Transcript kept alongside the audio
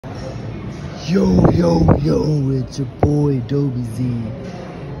Yo, it's your boy Dobie Z,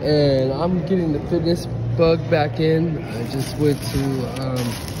 and I'm getting the fitness bug back in. I just went to,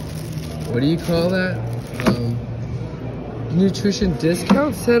 what do you call that? Nutrition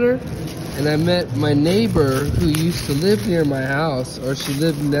discount center, and I met my neighbor who used to live near my house, or she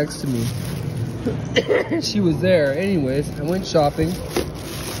lived next to me. She was there. Anyways, I went shopping,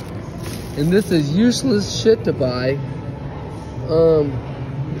 and this is useless shit to buy.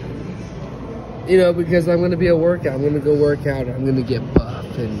 You know, because I'm gonna be a workout. I'm gonna go work out. I'm gonna get buff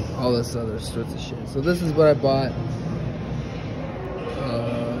and all this other sorts of shit. So this is what I bought.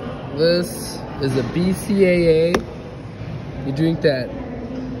 This is a BCAA. You drink that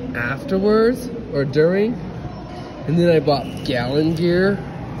afterwards or during. And then I bought Gallon Gear.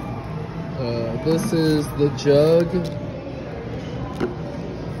 This is the jug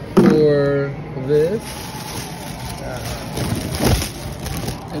for this.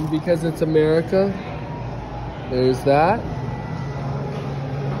 And because it's America, there's that.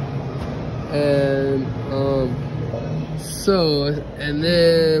 And and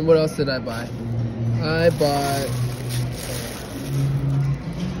then what else did I buy? I bought,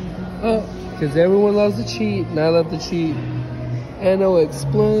 because everyone loves to cheat, and I love to cheat. NO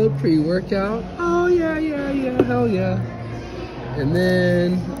Explode pre-workout. Oh yeah, hell yeah. And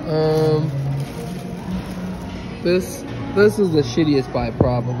then this is the shittiest buy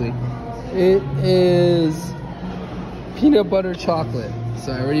probably. It is peanut butter chocolate.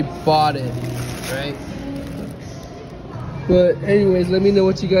 So I already bought it, right? But anyways, let me know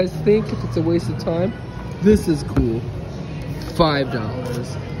what you guys think, if it's a waste of time. This is cool.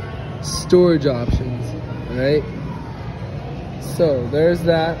 $5. Storage options, right? So there's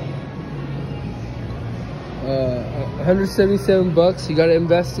that. 177 bucks. You gotta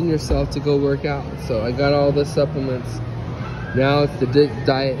invest in yourself to go work out. So I got all the supplements. Now it's the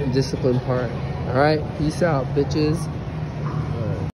diet and discipline part. All right, peace out, bitches.